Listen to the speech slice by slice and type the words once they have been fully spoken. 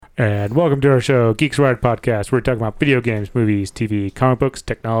And welcome to our show, Geeks Wired Podcast. We're talking about video games, movies, TV, comic books,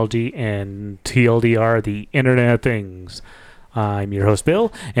 technology, and TLDR, the Internet of Things. I'm your host,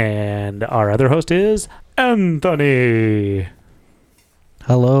 Bill, and our other host is Anthony.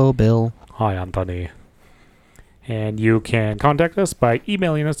 Hello, Bill. Hi, Anthony. And you can contact us by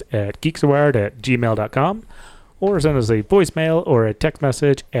emailing us at geekswired@gmail.com or send us a voicemail or a text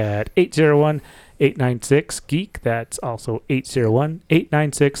message at 801-896-GEEK. That's also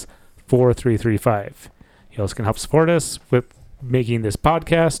 801-896-4335. You also can help support us with making this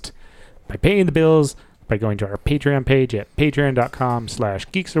podcast by paying the bills by going to our Patreon page at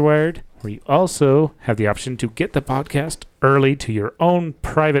patreon.com/geekswired, where you also have the option to get the podcast early to your own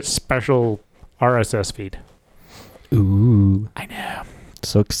private special RSS feed. Ooh. I know.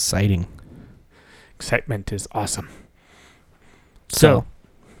 So exciting. Excitement is awesome. So,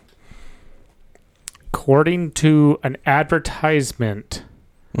 according to an advertisement,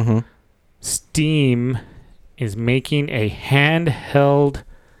 Steam is making a handheld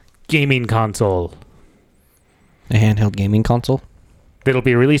gaming console. A handheld gaming console? That'll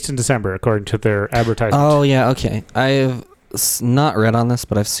be released in December, according to their advertisement. Oh, yeah, okay. I've not read on this,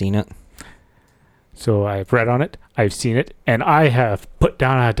 but I've seen it. So I've read on it, I've seen it, and I have put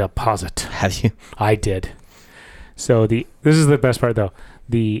down a deposit. Have you? I did. So this is the best part, though.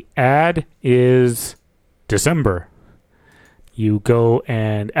 The ad is December. You go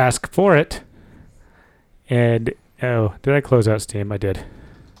and ask for it, and did I close out Steam? I did.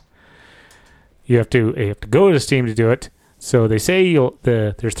 You have to go to Steam to do it. So they say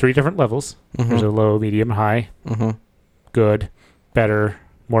there's 3 different levels. There's a low, medium, high. Good, better,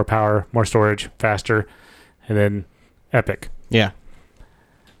 more power, more storage, faster, and then epic. Yeah.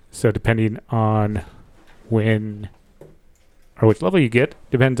 So depending on when or which level you get,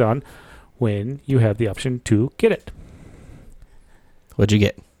 depends on when you have the option to get it. What'd you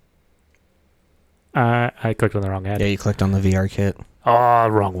get? I clicked on the wrong ad. Yeah, you clicked on the VR kit. Oh,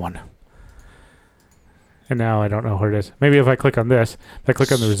 wrong one. And now I don't know where it is. Maybe if I click on this, if I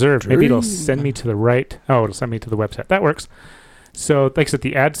click on the reserve, maybe it'll send me to the right. Oh, it'll send me to the website. That works. So, like I said,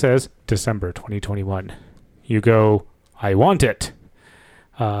 the ad says December 2021. You go, I want it.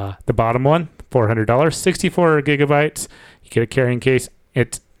 The bottom one, $400, 64 gigabytes. You get a carrying case.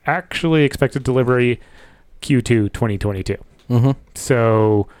 It's actually expected delivery Q2 2022.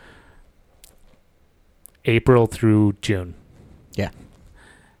 So, April through June. Yeah.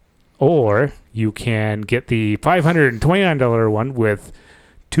 Or you can get the $529 one with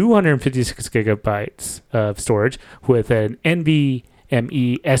 256 gigabytes of storage with an NVMe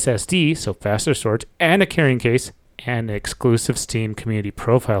SSD, so faster storage, and a carrying case, and an exclusive Steam Community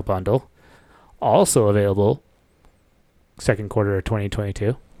Profile Bundle, also available second quarter of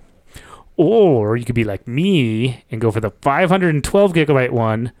 2022. Or you could be like me and go for the 512 gigabyte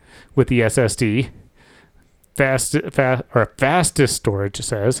one with the SSD, fastest storage, it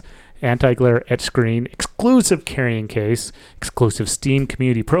says, anti-glare etch screen, exclusive carrying case, exclusive Steam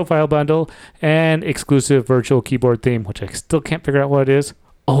Community Profile Bundle, and exclusive virtual keyboard theme, which I still can't figure out what it is.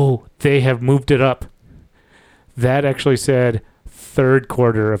 Oh, they have moved it up. That actually said third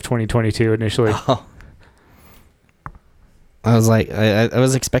quarter of 2022 initially. Oh. I was like, I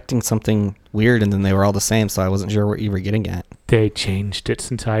was expecting something weird, and then they were all the same, so I wasn't sure what you were getting at. They changed it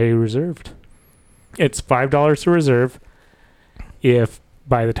since I reserved. It's $5 to reserve. If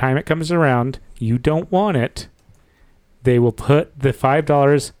by the time it comes around, you don't want it, they will put the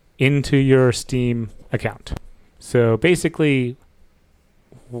 $5 into your Steam account. So basically,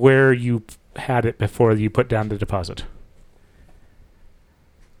 where you had it before you put down the deposit.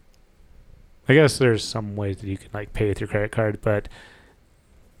 I guess there's some ways that you can like pay with your credit card, but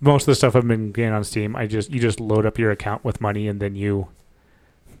most of the stuff I've been getting on Steam, you just load up your account with money and then you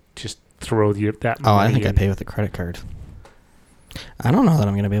just throw that money. Oh, I think I pay with a credit card. I don't know that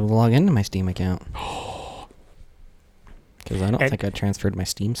I'm going to be able to log into my Steam account. Because I don't think I transferred my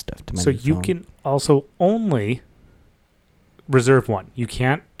Steam stuff to my So new you phone. can also only reserve one. You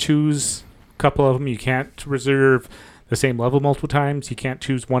can't choose a couple of them. You can't reserve the same level multiple times. You can't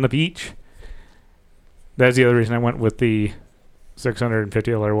choose one of each. That's the other reason I went with the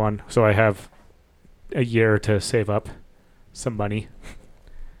 $650 one. So I have a year to save up some money.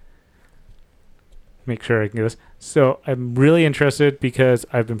 Make sure I can get this. So I'm really interested because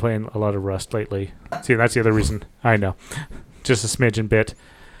I've been playing a lot of Rust lately. See, that's the other reason. I know. Just a smidgen bit.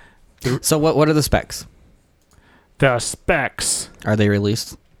 So what are the specs? The specs. Are they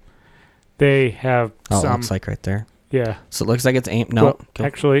released? They have Oh, some. it looks like right there. Yeah. So it looks like it's aimed. No. Well,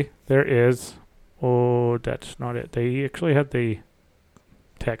 actually, there is. Oh, that's not it. They actually had the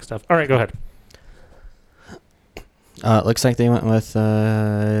tech stuff. All right, go ahead. It looks like they went with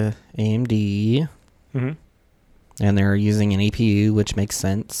AMD, Mm-hmm. and they're using an APU, which makes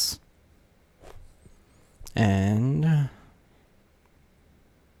sense. And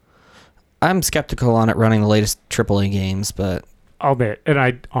I'm skeptical on it running the latest AAA games, but I'll admit, and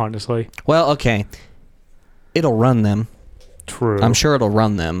I honestly, well, okay, it'll run them. true. I'm sure it'll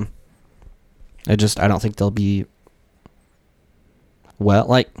run them. I don't think they'll be well,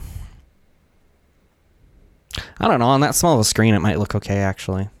 like, I don't know, on that small of a screen it might look okay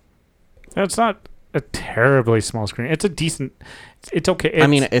actually. It's not a terribly small screen. It's a decent. It's okay. I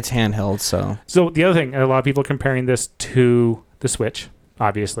mean, it's handheld, so The other thing, a lot of people comparing this to the Switch,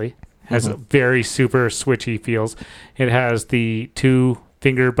 obviously, has Mhm. a very super Switchy feels. It has the 2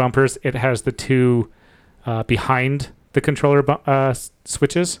 finger bumpers. It has the 2 behind the controller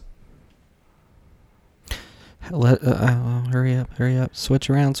switches. hurry up, switch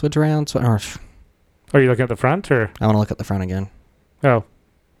around. Are you looking at the front or? I want to look at the front again. Oh,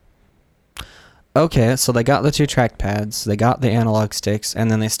 Okay, so they got the 2 trackpads, they got the analog sticks, and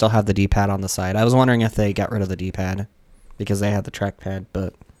then they still have the D-pad on the side. I was wondering if they got rid of the D-pad because they had the trackpad,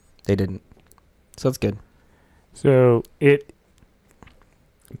 but they didn't. So it's good. so I'm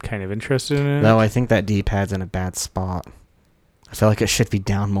kind of interested in it. Though I think that D-pad's in a bad spot. I feel like it should be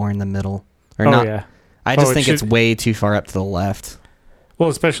down more in the middle. Or Oh not. yeah. I just it think it's should- way too far up to the left. Well,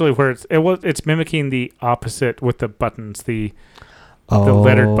 especially where it's mimicking the opposite with the buttons. The Oh,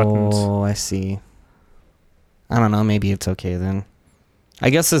 lettered buttons. I see. I don't know. Maybe it's okay then. I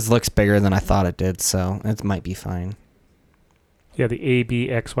guess this looks bigger than I thought it did, so it might be fine. Yeah, the A, B,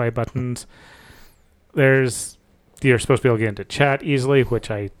 X, Y buttons. You're supposed to be able to get into chat easily, which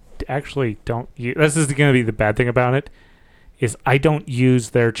I actually don't use. This is going to be the bad thing about it, is I don't use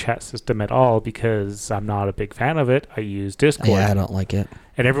their chat system at all because I'm not a big fan of it. I use Discord. Yeah, I don't like it.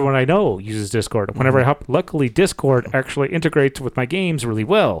 And everyone I know uses Discord. Whenever I hop, luckily Discord actually integrates with my games really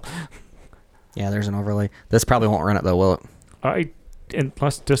well. Yeah, there's an overlay. This probably won't run it though, will it?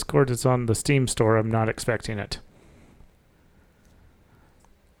 Unless Discord is on the Steam store, I'm not expecting it.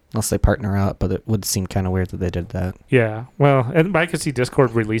 Unless they partner up, but it would seem kind of weird that they did that. Yeah, well, and I could see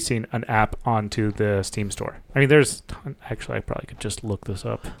Discord releasing an app onto the Steam store. I mean, actually, I probably could just look this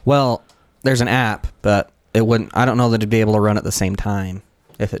up. Well, there's an app, but it wouldn't. I don't know that it'd be able to run at the same time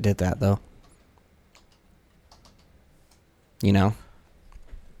if it did that though. You know?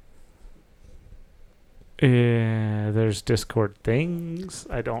 There's Discord things.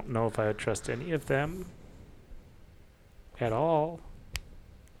 I don't know if I would trust any of them at all.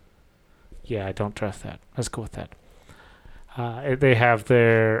 Yeah, I don't trust that. Let's go with that. They have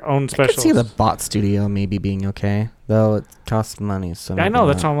their own I specials. could see the bot studio maybe being okay, though it costs money. So I maybe know,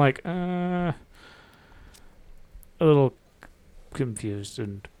 that's not. why I'm like, a little confused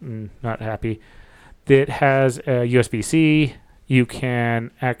and not happy. It has a USB-C. You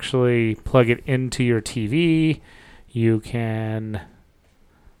can actually plug it into your TV. You can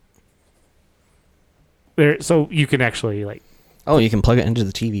so you can actually like. Oh, you can plug it into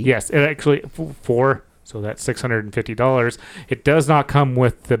the TV. Yes, it actually so that's $650. It does not come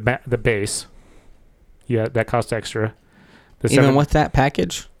with the base. Yeah, that costs extra. Even with that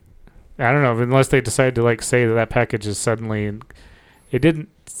package. I don't know, unless they decide to like say that package is suddenly. It didn't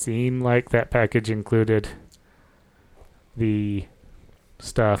seem like that package included the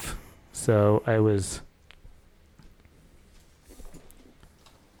stuff, so I was.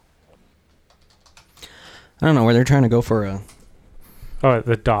 I don't know where they're trying to go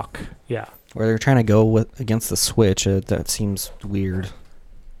The dock, yeah. where they're trying to go against the Switch. That seems weird.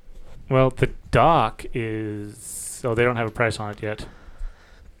 Well, the dock is. So they don't have a price on it yet.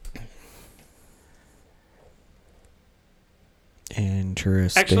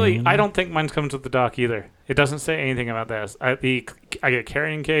 Interesting. Actually, I don't think mine's comes with the dock either. It doesn't say anything about this. I get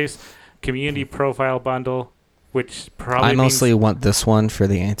carrying case, community profile bundle, which probably I mostly means, want this one for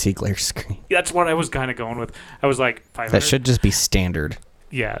the anti-glare screen. that's what I was kind of going with. I was like 500. That should just be standard.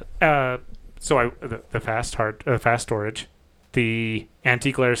 Yeah. So the fast storage, the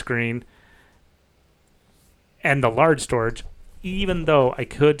anti-glare screen, and the large storage. Even though I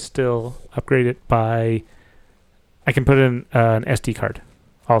could still upgrade it by, I can put in an SD card,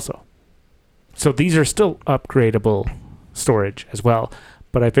 also. So these are still upgradable storage as well.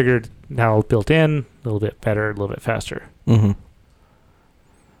 But I figured now built in, a little bit better, a little bit faster. Mm-hmm.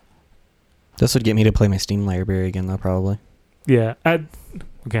 This would get me to play my Steam library again, though, probably. Yeah.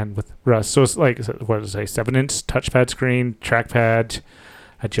 Again, with Rust. So it's like, what did I say, 7-inch touchpad screen, trackpad,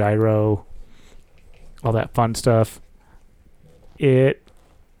 a gyro, all that fun stuff. It's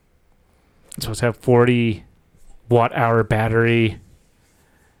supposed to have 40 watt-hour battery.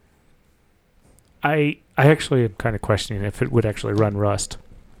 I I actually am kind of questioning if it would actually run Rust.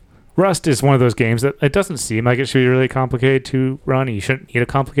 Rust is one of those games that it doesn't seem like it should be really complicated to run. You shouldn't need a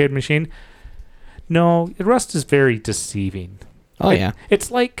complicated machine. No, Rust is very deceiving. Oh, yeah.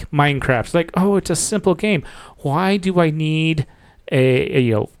 It's like Minecraft. It's like, oh, it's a simple game. Why do I need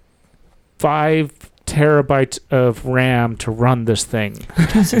a 5 terabytes of RAM to run this thing?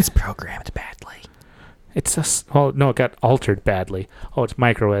 Because it's programmed badly. It got altered badly. Oh, it's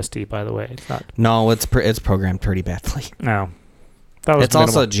micro SD, by the way. It's not. No, it's programmed pretty badly. No. That was It's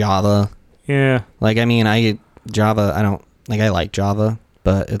also Java. Yeah. Like, I like Java,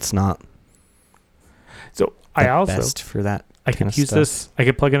 but it's not So best for that. I can use this. I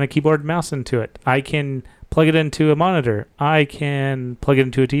can plug in a keyboard and mouse into it. I can plug it into a monitor. I can plug it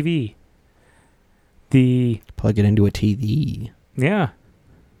into a TV. Plug it into a TV. Yeah.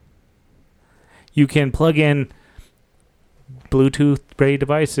 You can plug in Bluetooth ready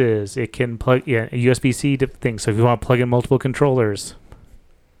devices. It can plug a USB-C thing. So if you want to plug in multiple controllers.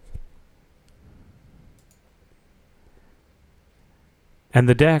 And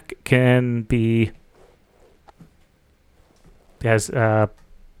the deck can be can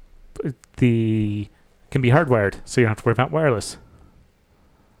be hardwired, so you don't have to worry about wireless.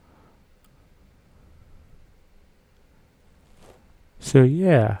 So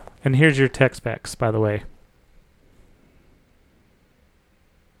yeah, and here's your tech specs, by the way.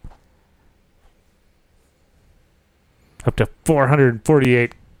 Up to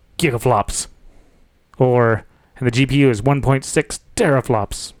 448 gigaflops, and the GPU is 1.6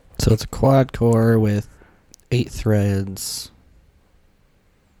 teraflops. So it's a quad core with 8 threads,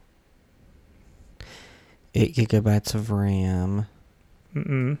 8 gigabytes of RAM.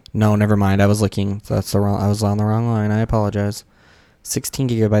 No, never mind. I was looking. I was on the wrong line. I apologize. 16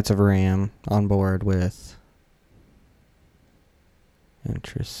 gigabytes of RAM on board with.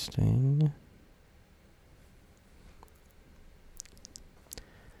 Interesting.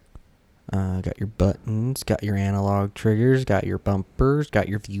 Got your buttons, got your analog triggers, got your bumpers, got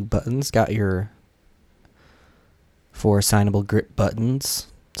your view buttons, got your 4 assignable grip buttons.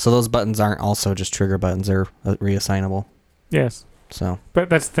 So those buttons aren't also just trigger buttons; they're reassignable. Yes. So. But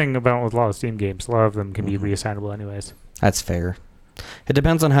that's the thing about with a lot of Steam games. A lot of them can be reassignable anyways. That's fair. It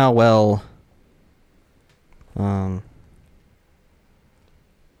depends on how well.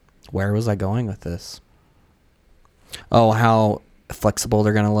 Where was I going with this? Oh, how flexible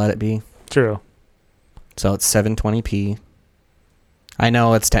they're gonna let it be. True. So it's 720p. I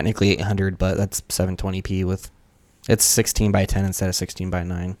know it's technically 800, but that's 720p with. It's 16 by 10 instead of 16 by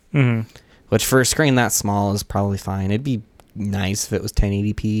 9. Mm-hmm. Which for a screen that small is probably fine. It'd be nice if it was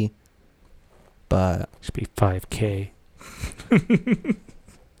 1080p. But. Should be 5K.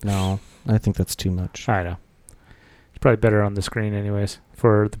 No, I think that's too much. I know. It's probably better on the screen anyways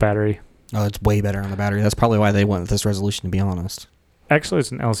for the battery. Oh, it's way better on the battery. That's probably why they went with this resolution, to be honest. Actually,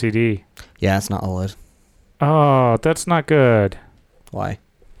 it's an LCD. Yeah, it's not OLED. Oh, that's not good. Why?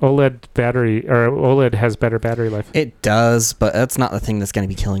 OLED has better battery life. It does, but that's not the thing that's going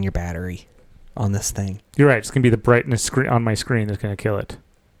to be killing your battery on this thing. You're right. It's going to be the brightness on my screen that's going to kill it.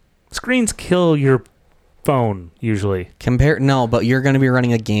 Screens kill your phone, usually. No, but you're going to be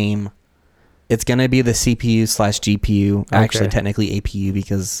running a game. It's going to be the CPU/GPU. Okay. Actually, technically APU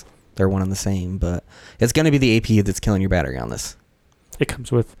because they're one and the same, but it's going to be the APU that's killing your battery on this. It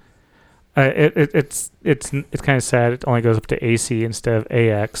comes with... It's kind of sad. It only goes up to AC instead of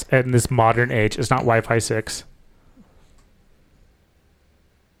AX. And in this modern age, it's not Wi-Fi 6.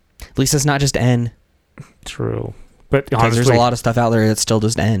 At least it's not just N. True. But Because honestly... there's a lot of stuff out there that's still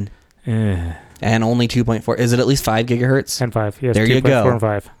just N. And And only 2.4. Is it at least 5 gigahertz? 5. Yes, there you go. 4 and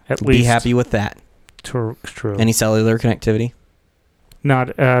 5. At least. Be happy with that. True. Any cellular connectivity?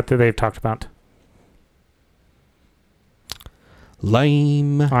 Not that they've talked about.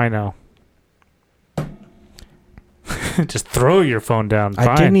 Lame. I know. Just throw your phone down. Fine.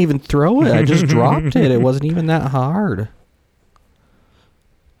 I didn't even throw it. I just dropped it. It wasn't even that hard.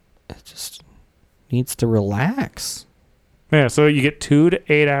 It just needs to relax. Yeah, so you get 2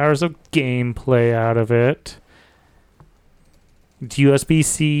 to 8 hours of gameplay out of it.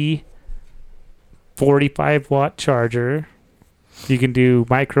 USB-C 45-watt charger. You can do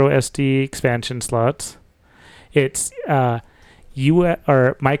micro SD expansion slots. It's micro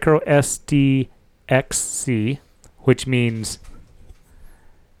SD XC, which means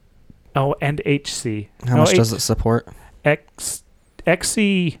and HC. How much does it support?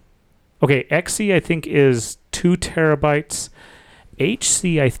 XC. Okay, XC I think is 2 terabytes.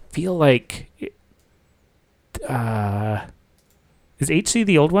 HC I feel like is HC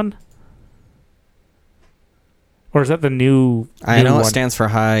the old one? Or is that the new I know one? it stands for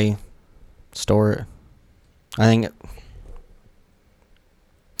high store. I think.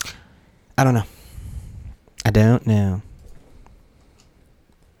 I don't know. I don't know.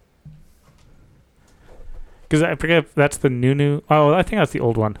 Because I forget if that's the new. Oh, I think that's the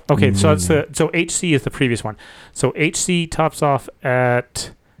old one. Okay, so that's so HC is the previous one. So HC tops off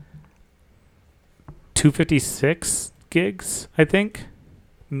at 256 gigs, I think.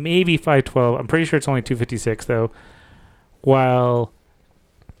 Maybe 512. I'm pretty sure it's only 256 though. While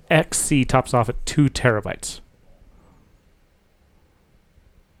XC tops off at 2 terabytes.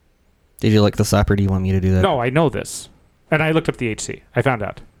 Did you look this up, or do you want me to do that? No, I know this, and I looked up the HC. I found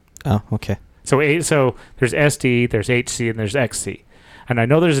out. Oh, okay. So there's SD, there's HC, and there's XC. And I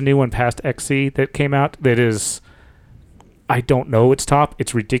know there's a new one past XC that came out that is, I don't know its top.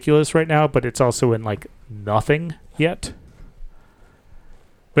 It's ridiculous right now, but it's also in like nothing yet.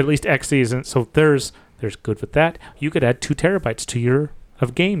 But at least XC isn't. So there's good with that. You could add 2 terabytes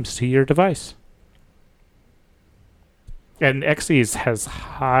of games to your device. And XC has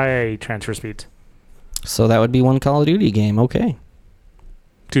high transfer speeds. So that would be one Call of Duty game. Okay.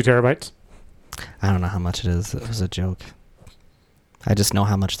 2 terabytes? I don't know how much it is. It was a joke. I just know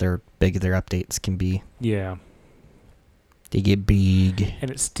how much big their updates can be. Yeah. They get big.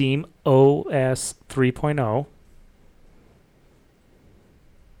 And it's Steam OS 3.0.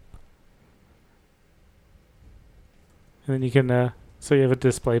 And then you can, so you have a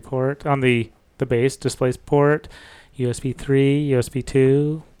display port on the base display port, USB 3, USB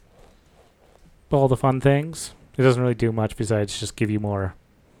 2, all the fun things. It doesn't really do much besides just give you more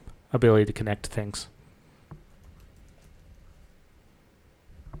ability to connect to things.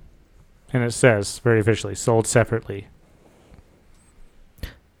 And it says very officially, sold separately.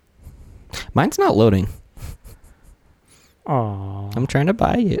 Mine's not loading. Aww. I'm trying to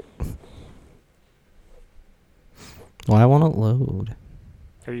buy it. Why won't it load?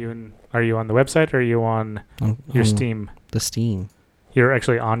 Are you on the website or are you on your Steam? The Steam. You're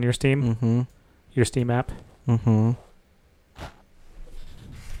actually on your Steam? Mm-hmm. Your Steam app? Mm-hmm.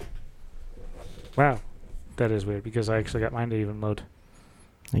 Wow. That is weird because I actually got mine to even load.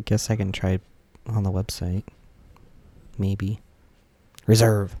 I guess I can try on the website. Maybe.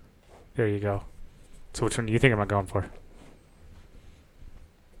 Reserve. There you go. So which one do you think I'm going for?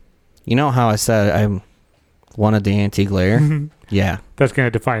 You know how I said I wanted the anti-glare? Yeah. That's going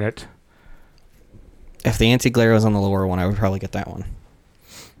to define it. If the anti-glare was on the lower one, I would probably get that one.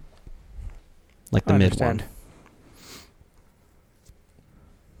 Like the mid one.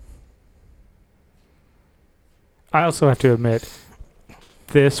 I also have to admit,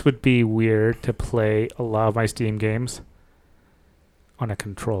 this would be weird to play a lot of my Steam games on a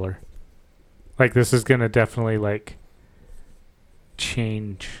controller. Like, this is going to definitely, like,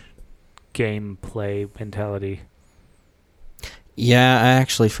 change gameplay mentality. Yeah, I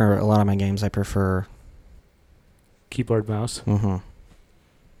actually, for a lot of my games, I prefer Keyboard, mouse. Mm-hmm.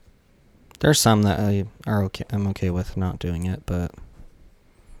 There's some that I'm okay with not doing it, but...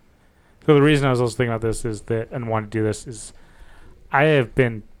 So the reason I was also thinking about this is that, and wanted to do this, is I have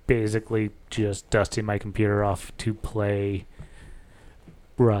been basically just dusting my computer off to play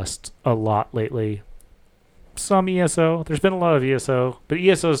Rust a lot lately. Some ESO. There's been a lot of ESO, but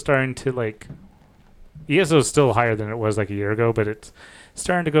ESO is starting to, like... ESO is still higher than it was like a year ago, but it's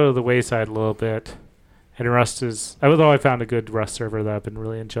starting to go to the wayside a little bit. And Rust is... Although I found a good Rust server that I've been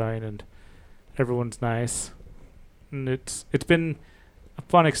really enjoying, and everyone's nice. And it's been a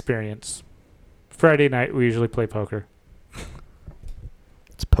fun experience. Friday night, we usually play poker.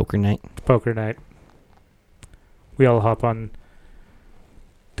 It's poker night. It's poker night. We all hop on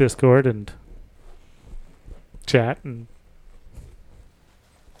Discord and chat and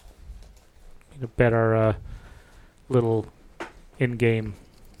bet our little in-game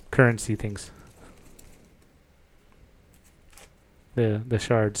currency things. The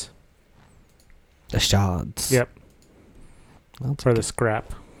shards. The shards. Yep. Well, For the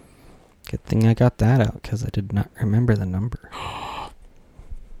scrap. Good thing I got that out, because I did not remember the number.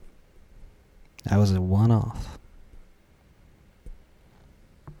 That was a one-off.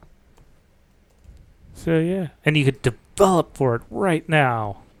 So, yeah. And you could develop for it right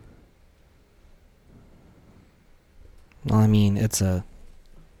now. Well, I mean, it's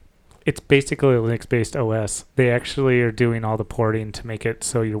basically a Linux-based OS. They actually are doing all the porting to make it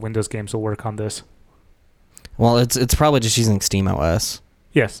so your Windows games will work on this. Well, it's probably just using SteamOS.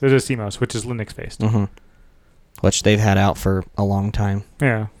 Yes, it is CMOS, which is Linux-based. Mm-hmm. Which they've had out for a long time.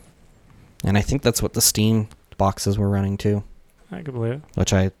 Yeah. And I think that's what the Steam boxes were running too. I can believe it.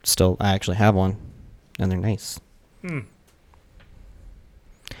 Which I actually have one. And they're nice. Hmm.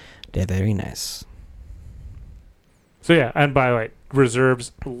 They're very nice. So yeah, and by the way,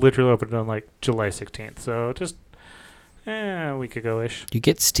 reserves literally opened on like July 16th. So just a week ago-ish. You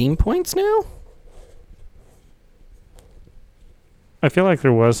get Steam points now? I feel like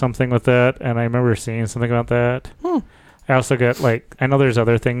there was something with that, and I remember seeing something about that. I also get like, I know there's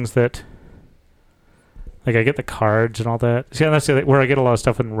other things that, like I get the cards and all that. See, that's the other, where I get a lot of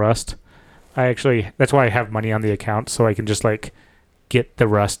stuff in Rust. That's why I have money on the account, so I can just like get the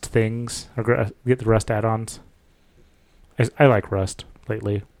Rust things or get the Rust add-ons. I like Rust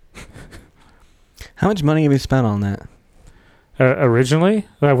lately. How much money have you spent on that? Originally,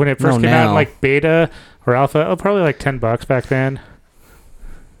 when it first came out, like beta or alpha, probably like $10 back then.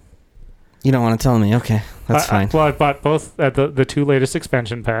 You don't want to tell me? Okay, that's fine. Well, I bought both the 2 latest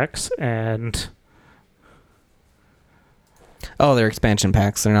expansion packs, and oh, they're expansion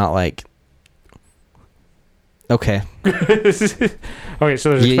packs. They're not like okay. Okay,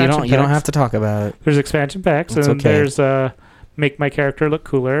 so there's expansion packs. You don't have to talk about it. There's expansion packs, It's and okay. there's make my character look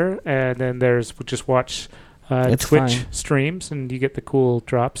cooler, and then there's just watch It's Twitch fine. streams, and you get the cool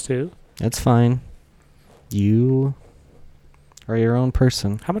drops too. It's fine. You are your own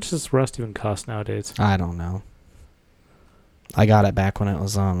person. How much does Rust even cost nowadays? I don't know. I got it back when it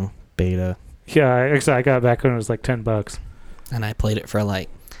was on beta, Yeah, I got it back when it was like $10. and I played it for like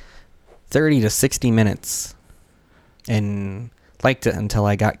 30 to 60 minutes, and liked it until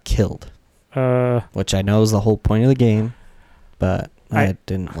I got killed. Which Which I know is the whole point of the game, but I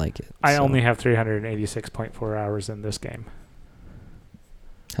didn't like it. I so. only have 386.4 hours in this game.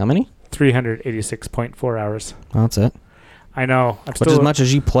 How many? 386.4 hours. Well, that's it. I know. Which, as much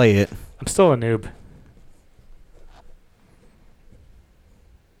as you play it, I'm still a noob.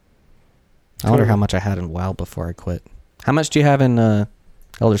 I wonder how much I had in WoW before I quit. How much do you have in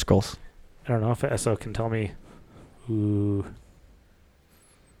Elder Scrolls? I don't know if SO can tell me. Ooh.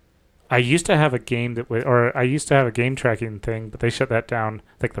 I used to have a game I used to have a game tracking thing, but they shut that down,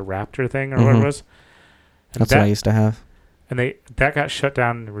 like the Raptor thing or what it was. And That's what I used to have. And that got shut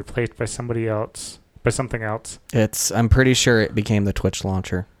down and replaced by something else. I'm pretty sure it became the Twitch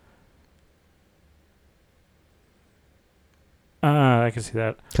launcher. I can see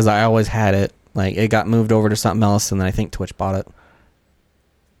that. Because I always had it. Like, it got moved over to something else, and then I think Twitch bought it.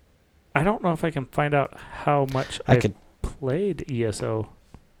 I don't know if I can find out how much I I've could. played ESO.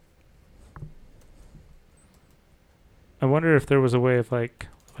 I wonder if there was a way of like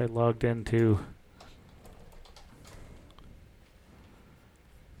if I logged into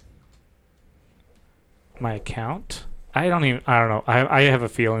my account. I don't know. I have a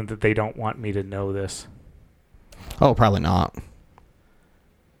feeling that they don't want me to know this. Oh, probably not.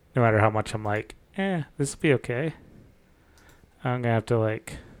 No matter how much I'm like, this will be okay. I'm gonna have to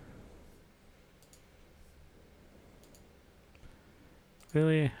like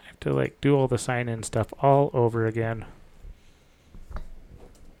really have to like do all the sign in stuff all over again.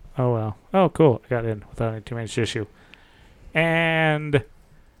 Oh well. Oh cool. I got in without any too much issue. And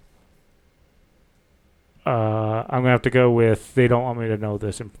I'm gonna have to go with they don't want me to know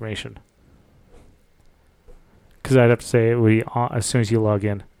this information. Because I'd have to say it would be as soon as you log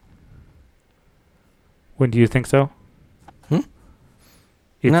in. When do you think so? No,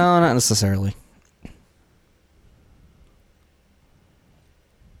 not necessarily.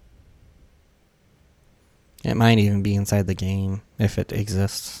 It might even be inside the game if it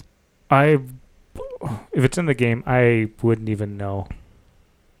exists. If it's in the game, I wouldn't even know.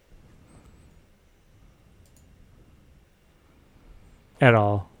 At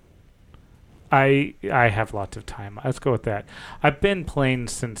all. I have lots of time. Let's go with that. I've been playing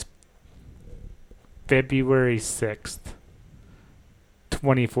since February 6th,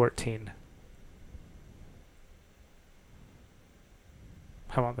 2014.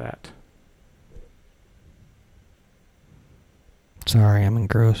 How about that? Sorry, I'm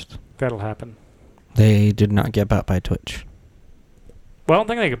engrossed. That'll happen. They did not get bought by Twitch. Well, I don't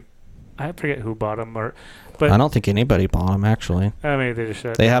think they could. I forget who bought them, but I don't think anybody bought them, actually. maybe they just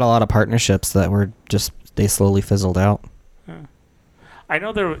should. They had a lot of partnerships that were just, they slowly fizzled out. I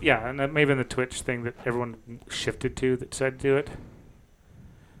know there, and then maybe in the Twitch thing that everyone shifted to that said do it.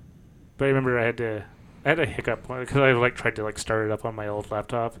 But I remember I had a hiccup because I like tried to like start it up on my old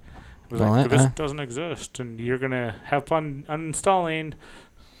laptop. It was like, this doesn't exist, and you're gonna have fun uninstalling.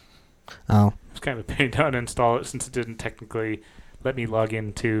 Oh. It's kind of a pain to uninstall it since it didn't technically let me log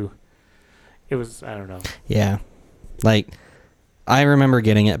into. It was, I don't know. Yeah. Like, I remember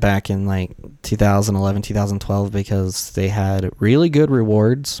getting it back in like 2011, 2012 because they had really good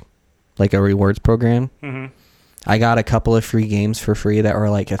rewards, like a rewards program. Mm-hmm. I got a couple of free games for free that were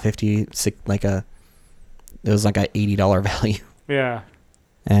like it was like a $80 value. Yeah.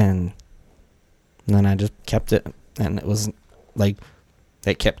 And then I just kept it And it was like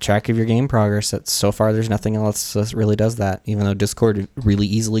it kept track of your game progress. That so far there's nothing else that really does that, even though Discord really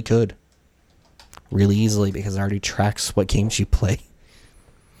easily could. Really easily, because it already tracks what games you play.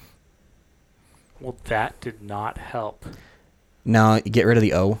 Well, that did not help. Now get rid of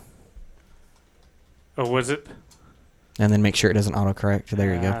the O. Oh, was it? And then make sure it doesn't autocorrect.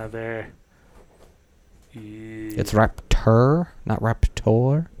 There you go. There. It's Raptor, not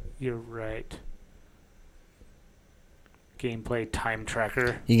Raptor. You're right. Gameplay time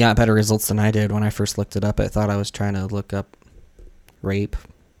tracker. You got better results than I did when I first looked it up. I thought I was trying to look up rape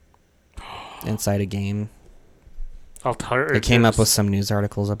inside a game. It came up with some news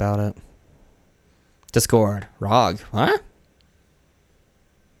articles about it. Discord. ROG. What?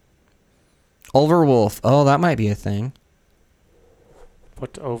 Overwolf. Oh, that might be a thing.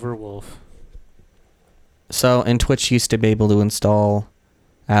 What's Overwolf? So, in Twitch, you used to be able to install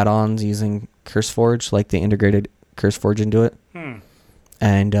add-ons using CurseForge, like they integrated CurseForge into it.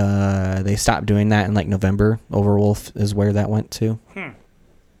 And they stopped doing that in like November. Overwolf is where that went to.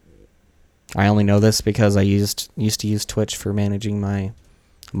 I only know this because I used to use Twitch for managing my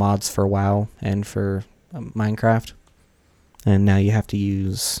mods for WoW and for Minecraft. And now you have to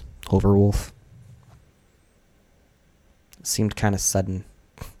use Overwolf. It seemed kind of sudden.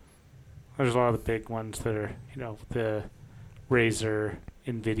 There's a lot of the big ones that are, the Razer,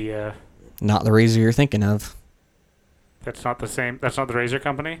 Nvidia. Not the Razer you're thinking of. That's not the same. That's not the Razer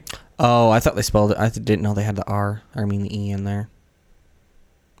company? Oh, I thought they spelled it. I didn't know they had the the E in there.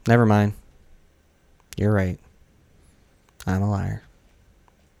 Never mind. You're right. I'm a liar.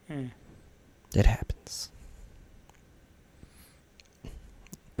 It happens.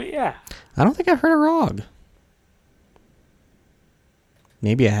 But yeah. I don't think I've heard of ROG.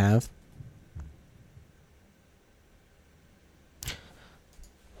 Maybe I have.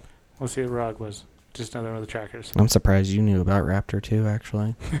 Let's see what ROG was. Just another one of the trackers. I'm surprised you knew about Raptor too,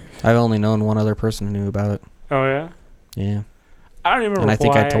 actually. I've only known one other person who knew about it. Oh, yeah? Yeah. I don't remember and I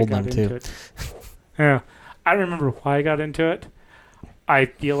think why I told them too. Yeah. I remember why I got into it. I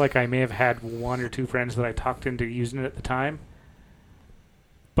feel like I may have had one or two friends that I talked into using it at the time.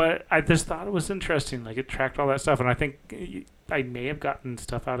 But I just thought it was interesting. Like, it tracked all that stuff. And I think I may have gotten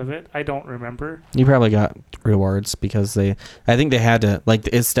stuff out of it. I don't remember. You probably got rewards because I think they had to, like,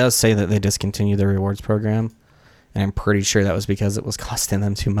 it does say that they discontinued the rewards program. And I'm pretty sure that was because it was costing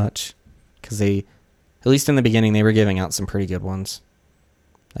them too much. Because they, at least in the beginning, they were giving out some pretty good ones.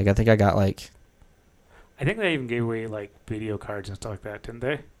 Like, I think I got, like... I think they even gave away, like, video cards and stuff like that, didn't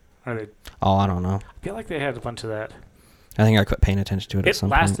they? Or they? Oh, I don't know. I feel like they had a bunch of that. I think I quit paying attention to it at some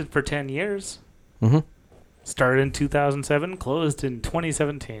point. It lasted for 10 years. Mm-hmm. Started in 2007, closed in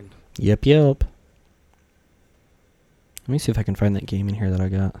 2017. Yep. Let me see if I can find that game in here that I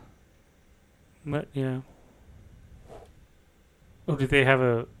got. But, yeah. Oh, did they have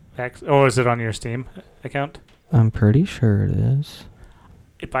a... Oh, is it on your Steam account? I'm pretty sure it is.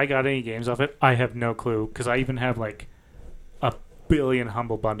 If I got any games off it, I have no clue. Because I even have, like, a billion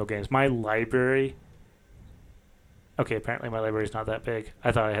Humble Bundle games. My library... Okay, apparently my library's not that big.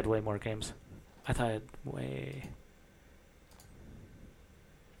 I thought I had way more games. I thought I had way...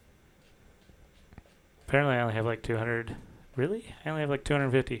 Apparently I only have like 200... Really? I only have like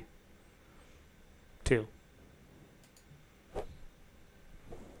 250. Two.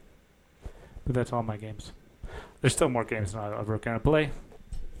 But that's all my games. There's still more games than I'm ever going to play.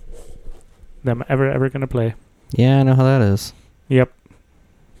 Than I'm ever going to play. Yeah, I know how that is. Yep.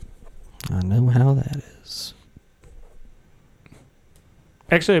 I know how that is.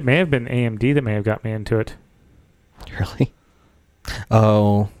 Actually, it may have been AMD that may have got me into it. Really?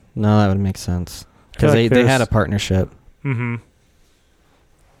 Oh, no, that would make sense. Because they had a partnership. Mm-hmm.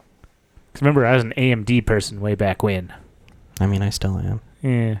 Because remember, I was an AMD person way back when. I mean, I still am.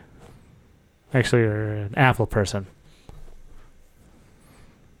 Yeah. Actually, you're an Apple person.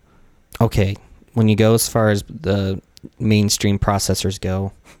 Okay, when you go as far as the mainstream processors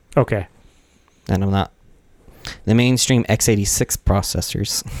go. Okay. And I'm not... The mainstream x86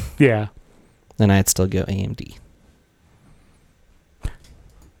 processors. Yeah. Then I'd still go AMD.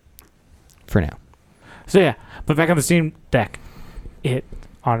 For now. So yeah, but back on the Steam Deck, it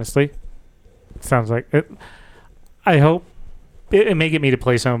honestly sounds like it. I hope it may get me to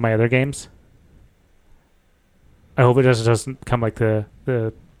play some of my other games. I hope it doesn't come like the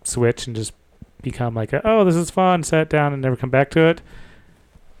Switch and just become like oh, this is fun, sat down and never come back to it.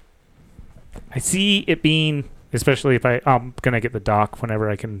 I see it being, especially if I'm gonna get the dock whenever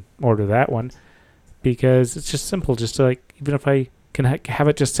I can order that one, because it's just simple, just to like, even if I can have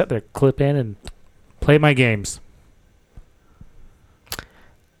it just sit there, clip in and play my games.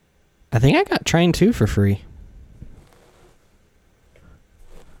 I think I got Trine 2 for free.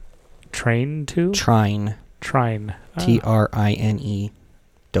 Train to? Trine. Trine. Trine.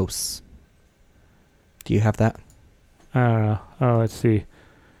 Dose. Do you have that? I don't know. Oh, let's see.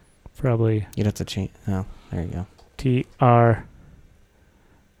 Probably You'd have to change. Oh, there you go. TR.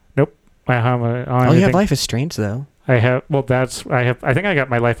 Nope. I have Oh, you have Life is Strange, though. I have. Well, I think I got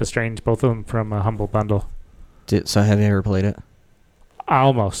my Life is Strange, both of them from a Humble Bundle. So have you ever played it?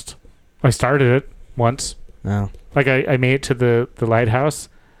 Almost. I started it once. No. Like I made it to the lighthouse,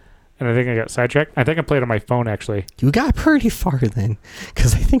 and I think I got sidetracked. I think I played on my phone actually. You got pretty far then,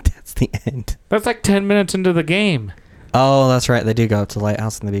 because I think that's the end. That's like 10 minutes into the game. Oh, that's right. They do go up to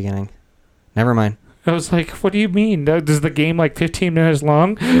Lighthouse in the beginning. Never mind. I was like, what do you mean? Does the game like 15 minutes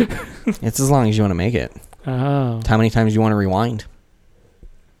long? It's as long as you want to make it. Oh. How many times you want to rewind?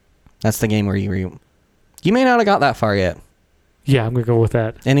 That's the game where you may not have got that far yet. Yeah, I'm going to go with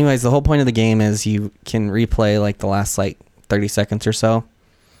that. Anyways, the whole point of the game is you can replay like the last like 30 seconds or so.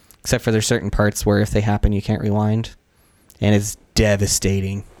 Except for there's certain parts where if they happen, you can't rewind. And it's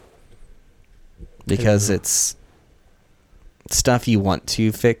devastating. Because it's stuff you want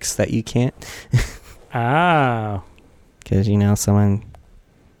to fix that you can't. Ah. Because, someone...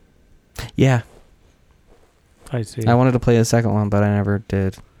 Yeah. I see. I wanted to play the second one, but I never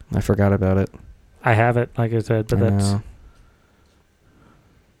did. I forgot about it. I have it, like I said, but I that's... know.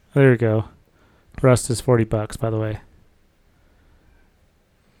 There you go. Rust is $40, by the way.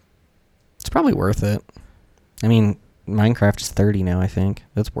 It's probably worth it. I mean, Minecraft is 30 now, I think.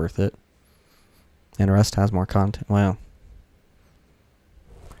 It's worth it. And Rust has more content. Wow.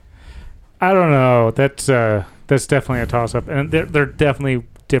 I don't know. That's definitely a toss-up. And they're definitely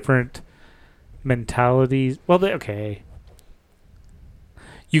different mentalities. Well, okay.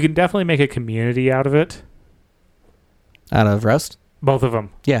 You can definitely make a community out of it. Out of Rust? Both of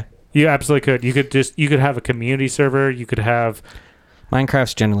them. Yeah. You absolutely could. You could have a community server. You could have...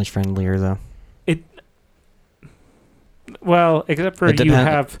 Minecraft's generally friendlier, though. Well, except for you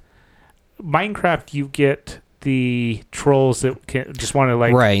have... Minecraft, you get the trolls that just want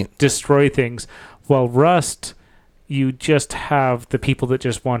to destroy things. While Rust, you just have the people that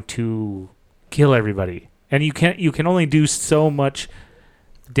just want to kill everybody. And you can only do so much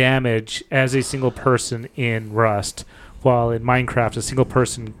damage as a single person in Rust, while in Minecraft a single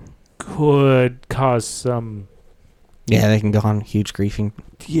person could cause some... Yeah, they can go on huge griefing.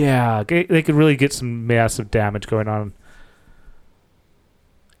 Yeah, they could really get some massive damage going on.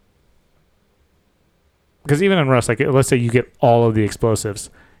 Because even in Rust, like let's say you get all of the explosives,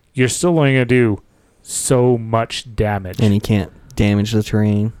 you're still only going to do so much damage. And you can't damage the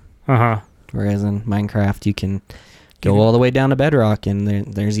terrain. Uh-huh. Whereas in Minecraft, you can go all the way down to bedrock, and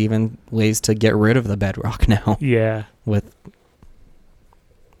there's even ways to get rid of the bedrock now. Yeah.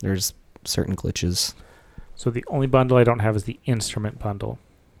 There's certain glitches. So the only bundle I don't have is the instrument bundle.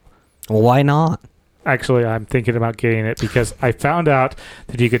 Well, why not? Actually, I'm thinking about getting it because I found out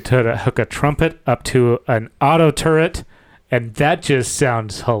that you could hook a trumpet up to an auto turret, and that just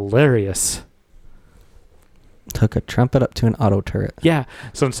sounds hilarious. Hook a trumpet up to an auto turret. Yeah.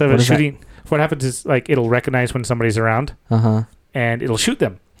 So instead of shooting, what happens is like it'll recognize when somebody's around, and it'll shoot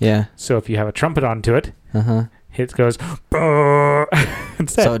them. Yeah. So if you have a trumpet onto it, it goes.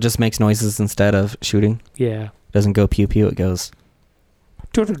 Instead. So it just makes noises instead of shooting. Yeah. It doesn't go pew pew. It goes.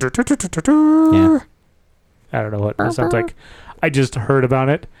 Yeah. I don't know what it sounds like. I just heard about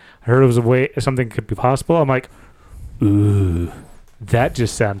it. I heard it was a way something could be possible. I'm like, ooh, that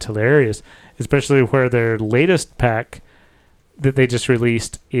just sounds hilarious. Especially where their latest pack that they just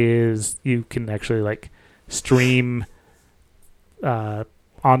released is you can actually like stream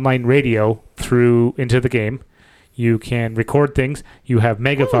online radio through into the game. You can record things. You have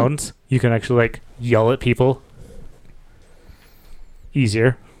megaphones. You can actually like yell at people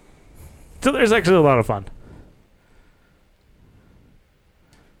easier. So there's actually a lot of fun.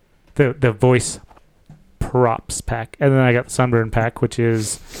 The voice props pack. And then I got the sunburn pack, which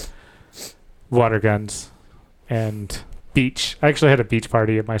is water guns and beach. I actually had a beach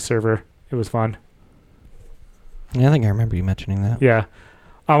party at my server. It was fun. Yeah, I think I remember you mentioning that. Yeah.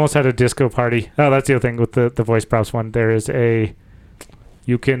 I almost had a disco party. Oh, that's the other thing with the voice props one. There is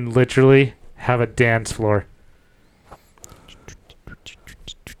you can literally have a dance floor.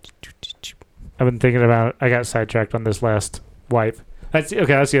 I've been thinking about it. I got sidetracked on this last wipe. That's the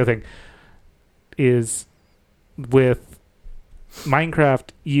other thing. Is with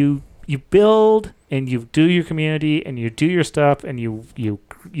Minecraft, you build and you do your community and you do your stuff and you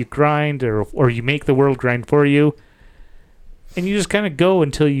grind or you make the world grind for you. And you just kind of go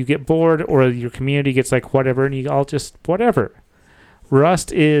until you get bored or your community gets like whatever and you all just whatever.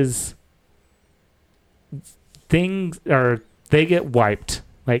 Rust is things they get wiped.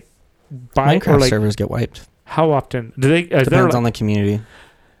 Like Minecraft servers get wiped. How often do they? Depends on the community.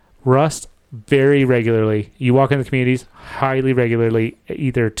 Rust very regularly. You walk in the communities highly regularly,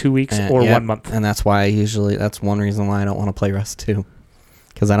 either 2 weeks or 1 month. And that's why that's one reason why I don't want to play Rust 2.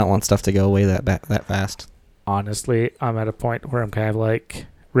 Because I don't want stuff to go away that fast. Honestly, I'm at a point where I'm kind of like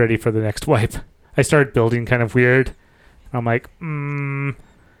ready for the next wipe. I started building kind of weird. I'm like, maybe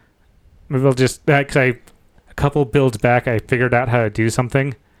I'll just, because a couple builds back, I figured out how to do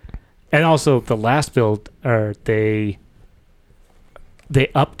something. And also the last build, they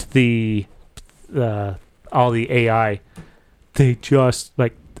upped the all the AI. They just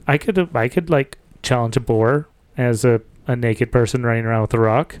like I could like challenge a boar as a naked person running around with a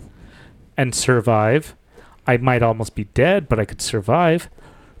rock and survive. I might almost be dead, but I could survive.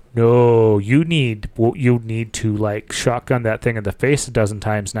 No, you need to like shotgun that thing in the face a dozen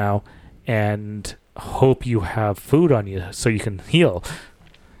times now and hope you have food on you so you can heal.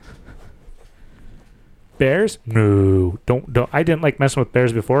 Bears? No, don't. I didn't like messing with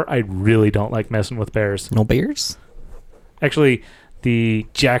bears before. I really don't like messing with bears. No bears? Actually, the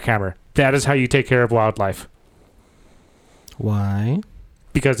jackhammer. That is how you take care of wildlife. Why?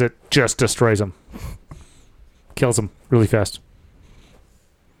 Because it just destroys them. Kills them really fast.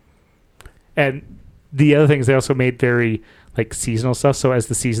 And the other thing is they also made very like seasonal stuff. So as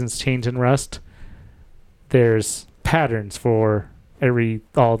the seasons change in Rust, there's patterns for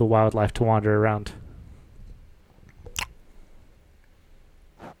all the wildlife to wander around.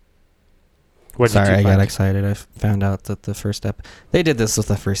 Sorry, I got excited. I found out that the first they did this with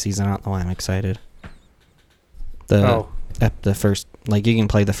the first season. I don't know why I'm excited. The first, like, you can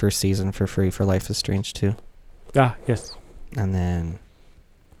play the first season for free for Life is Strange 2. Ah, yes. And then,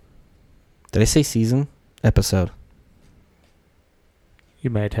 did I say season? Episode. You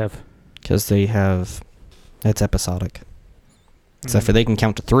might have. Because it's episodic. Except for they can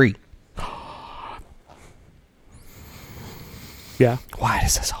count to 3. Yeah. Why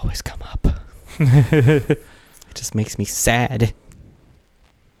does this always come up? It just makes me sad.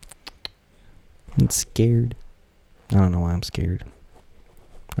 I'm scared. I don't know why I'm scared.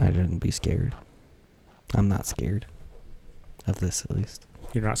 I shouldn't be scared. I'm not scared. Of this, at least.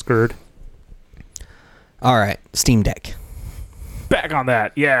 You're not scared? Alright, Steam Deck. Back on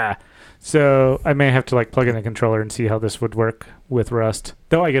that, yeah. So I may have to like plug in a controller and see how this would work with Rust.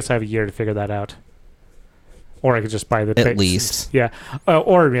 Though I guess I have a year to figure that out. Or I could just buy the at least. Yeah.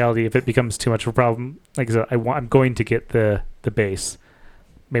 Or in reality, if it becomes too much of a problem, like I said, I'm going to get the base.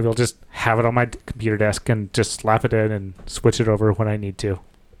 Maybe I'll just have it on my computer desk and just slap it in and switch it over when I need to.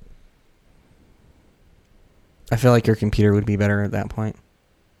 I feel like your computer would be better at that point.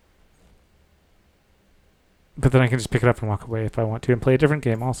 But then I can just pick it up and walk away if I want to and play a different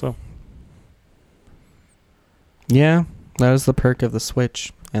game also. Yeah, that was the perk of the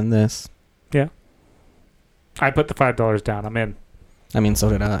Switch and this. Yeah. I put the $5 down. I'm in. I mean, so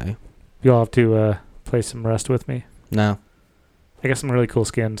did I. You'll have to play some Rust with me. No. I got some really cool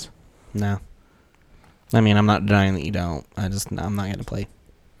skins. No. I mean, I'm not denying that you don't. I'm not going to play.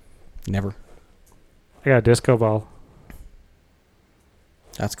 Never. I got a disco ball.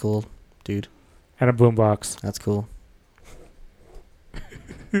 That's cool, dude. And a boombox. That's cool.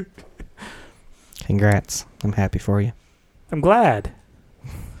 Congrats. I'm happy for you. I'm glad.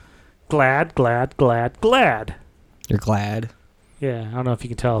 Glad. You're glad? Yeah, I don't know if you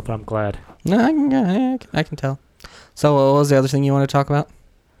can tell, but I'm glad. No, I can tell. So what was the other thing you want to talk about?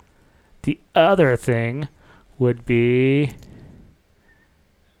 The other thing would be...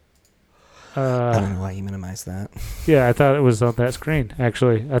 I don't know why you minimized that. Yeah, I thought it was on that screen,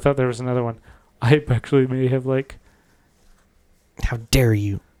 actually. I thought there was another one. I actually may have, like... How dare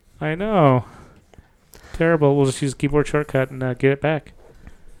you? I know. Terrible. We'll just use a keyboard shortcut and get it back.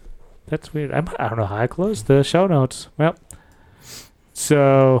 That's weird. I don't know how I closed the show notes. Well,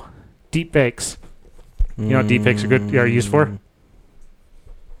 so deepfakes. You know what deepfakes are used for?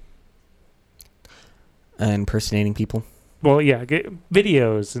 Impersonating people. Well, yeah,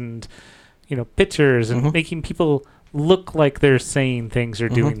 videos and pictures and making people look like they're saying things or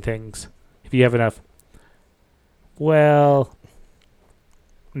doing things. If you have enough. Well,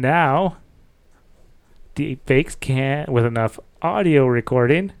 now deepfakes can't, with enough audio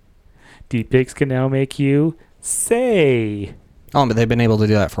recording, deepfakes can now make you say. Oh, but they've been able to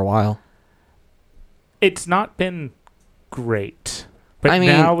do that for a while. It's not been great, but I mean,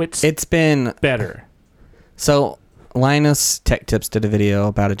 now it's been better. So Linus Tech Tips did a video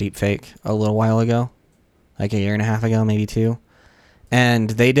about a deepfake a little while ago, like a year and a half ago, maybe 2, and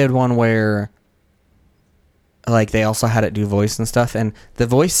they did one where, like, they also had it do voice and stuff, and the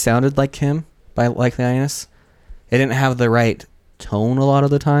voice sounded like him, like Linus. It didn't have the right tone a lot of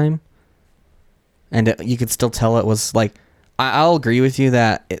the time, and you could still tell it was like. I'll agree with you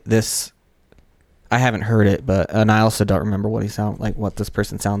that this. I haven't heard it, and I also don't remember what what this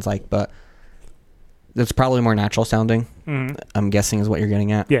person sounds like, but it's probably more natural sounding. Mm-hmm. I'm guessing is what you're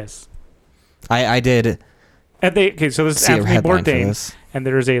getting at. Yes. I did. So this is Anthony Bourdain, and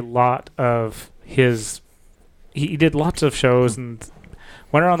there's a lot of his. He did lots of shows and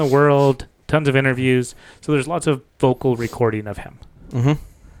went around the world, tons of interviews. So there's lots of vocal recording of him. Mm-hmm.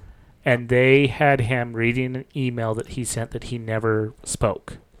 And they had him reading an email that he sent that he never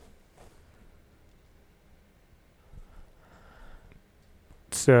spoke.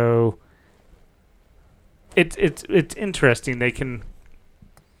 So it's interesting. They can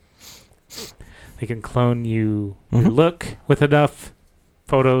clone you your look with enough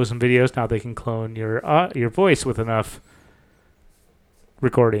photos and videos. Now they can clone your voice with enough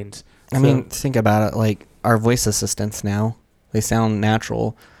recordings. I mean, think about it. Like our voice assistants now, they sound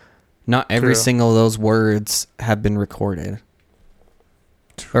natural. Not every single of those words have been recorded.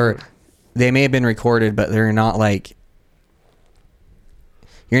 True. Or they may have been recorded, but they're not like.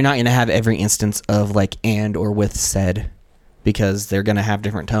 You're not going to have every instance of like and or with said because they're going to have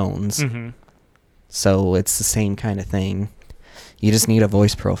different tones. Mm-hmm. So it's the same kind of thing. You just need a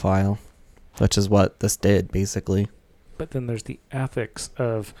voice profile, which is what this did basically. But then there's the ethics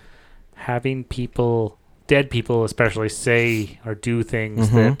of having people, dead people especially, say or do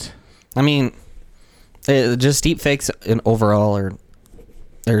things that... I mean, just deep fakes in overall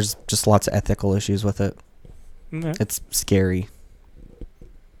there's just lots of ethical issues with it. Mm-hmm. It's scary.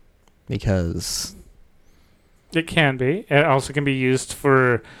 Because it can be. It also can be used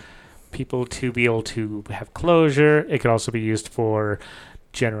for people to be able to have closure. It could also be used for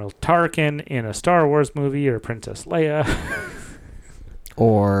General Tarkin in a Star Wars movie or Princess Leia.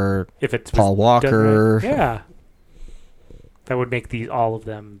 Or if it's Paul Walker. Right. Yeah. That would make all of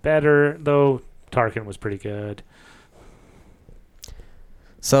them better, though Tarkin was pretty good.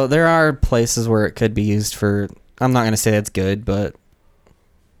 So there are places where it could be used for... I'm not going to say it's good, but...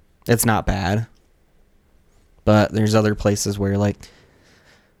 It's not bad. But there's other places where like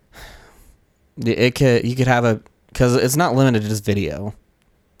you could have because it's not limited to just video.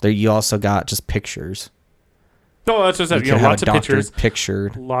 There you also got just pictures. Oh, that's what I said. Lots of pictures.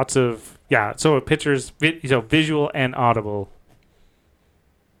 Pictured. Lots of so pictures, visual and audible.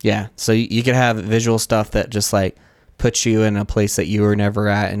 Yeah, so you could have visual stuff that just like puts you in a place that you were never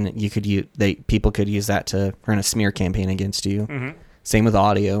at, and people could use that to run a smear campaign against you. Mm-hmm. Same with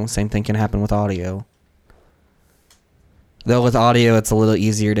audio. Same thing can happen with audio. Though with audio, it's a little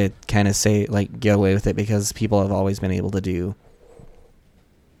easier to kind of say, like, get away with it because people have always been able to do,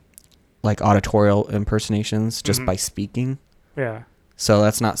 like, auditorial impersonations just by speaking. Yeah. So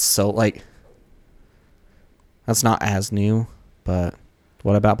that's not that's not as new, but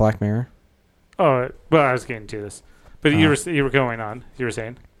what about Black Mirror? Oh, well, I was getting to this. But you were going on. You were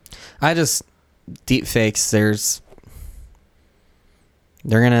saying? Deep fakes,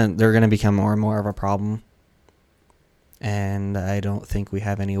 They're gonna become more and more of a problem, and I don't think we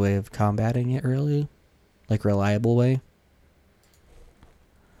have any way of combating it really, like reliable way.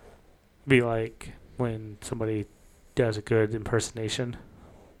 Be like when somebody does a good impersonation.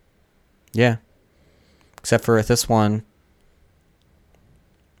 Yeah, except for with this one,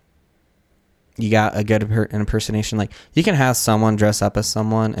 you got a good impersonation. Like you can have someone dress up as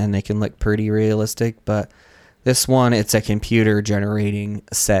someone and they can look pretty realistic, but. This one, it's a computer generating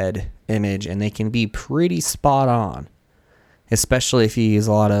said image, and they can be pretty spot on, especially if you use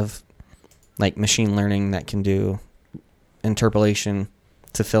a lot of like machine learning that can do interpolation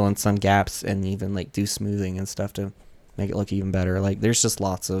to fill in some gaps and even like do smoothing and stuff to make it look even better. Like there's just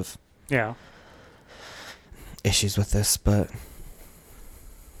lots of issues with this, but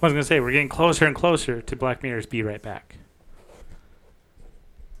I was gonna say we're getting closer and closer to Black Mirror's Be Right Back.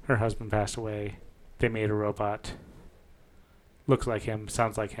 Her husband passed away. They made a robot. Looks like him,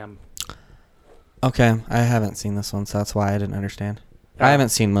 sounds like him. Okay, I haven't seen this one, so that's why I didn't understand. I haven't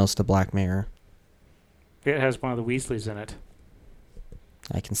seen most of Black Mirror. It has one of the Weasleys in it.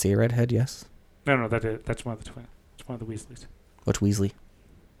 I can see a redhead, yes. No, that's one of the twins. It's one of the Weasleys. Which Weasley?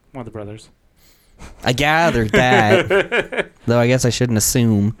 One of the brothers. I gathered that. Though I guess I shouldn't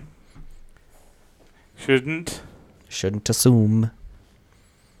assume. Shouldn't assume.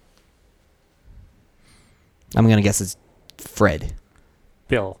 I'm going to guess it's Fred.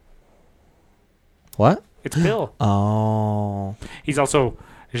 Bill. What? It's Bill. Oh. He's also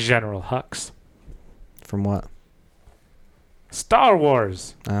General Hux. From what? Star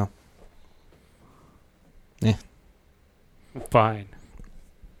Wars. Oh. Yeah. Fine.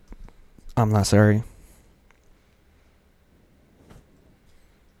 I'm not sorry.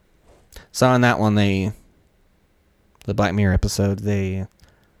 So on that one, the Black Mirror episode, the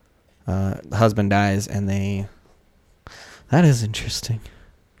husband dies, and that is interesting.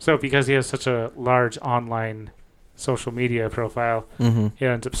 So because he has such a large online social media profile, Mm-hmm. he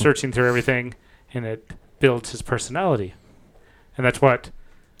ends up searching through everything, and it builds his personality. And that's what...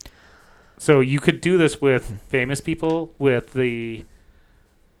 So you could do this with famous people, with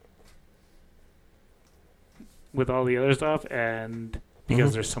all the other stuff, and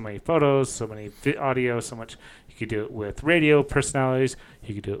because there's so many photos, so many audio, so much... You could do it with radio personalities.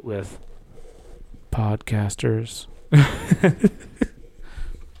 You could do it with podcasters.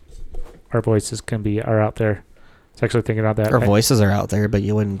 Our voices are out there. I was actually thinking about that. Our voices are out there, but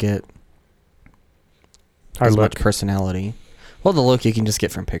you wouldn't get Our as look. much personality. Well, the look you can just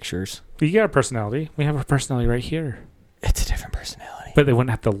get from pictures. You got a personality. We have a personality right here. It's a different personality. But they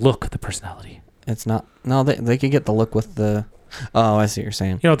wouldn't have the look of the personality. It's not. No, they could get the look with the... Oh, I see what you're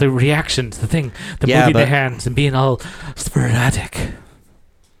saying. You know, the reactions, the thing, the Yeah, moving the but- hands and being all sporadic.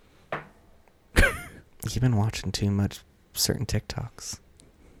 You've been watching too much certain TikToks.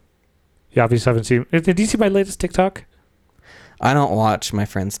 You obviously haven't seen... Did you see my latest TikTok? I don't watch my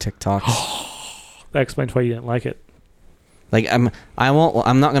friends' TikToks. That explains why you didn't like it. Like I'm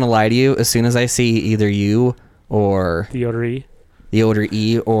not gonna lie to you. As soon as I see either you or The Odery. the older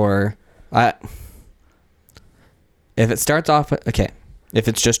E or if it starts off okay, if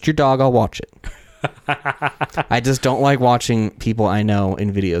it's just your dog, I'll watch it. I just don't like watching people I know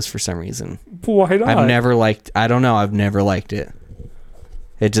in videos for some reason. Why not? I've never liked it.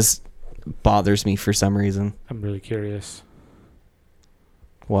 It just bothers me for some reason. I'm really curious.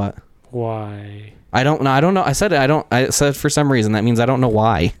 What? Why? I don't know. I said for some reason. That means I don't know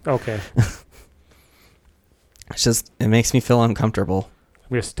why. Okay. It's just, it makes me feel uncomfortable. I'm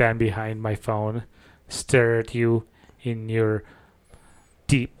going to stand behind my phone, stare at you in your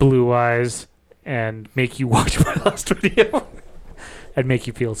deep blue eyes, and make you watch my last video. And make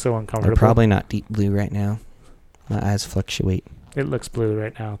you feel so They're uncomfortable. probably not deep blue right now. My eyes fluctuate. It looks blue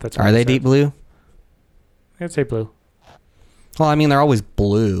right now. That's what Are I they said. deep blue? I'd say blue. Well, I mean, they're always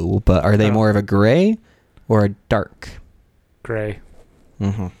blue, but are they Oh. more of a gray or a dark? Gray.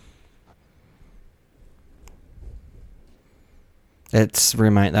 Mm-hmm. That's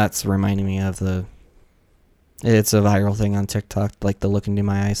reminding me of it's a viral thing on TikTok, like the look into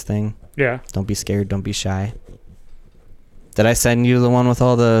my eyes thing. Yeah. Don't be scared, don't be shy. Did I send you the one with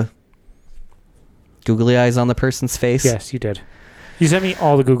all the googly eyes on the person's face? Yes, you did. You sent me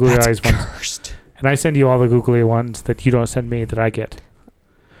all the googly That's eyes ones. cursed. And I send you all the googly ones that you don't send me that I get.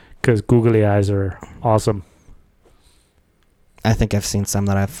 Because googly eyes are awesome. I think I've seen some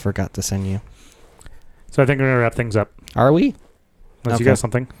that I forgot to send you. So I think we're going to wrap things up. Are we? Unless you Okay. got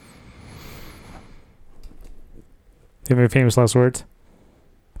something. Do you have any famous last words?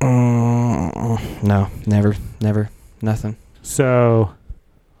 No, never, nothing. So,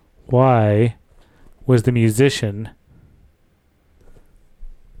 why was the musician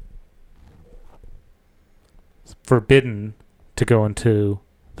forbidden to go into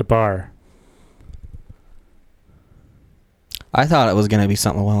the bar? I thought it was going to be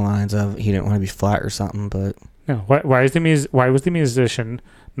something along the lines of he didn't want to be flat or something, but No. Why was the musician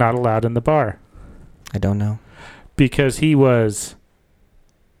not allowed in the bar? I don't know. Because he was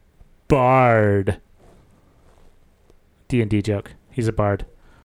barred. D&D joke. He's a bard.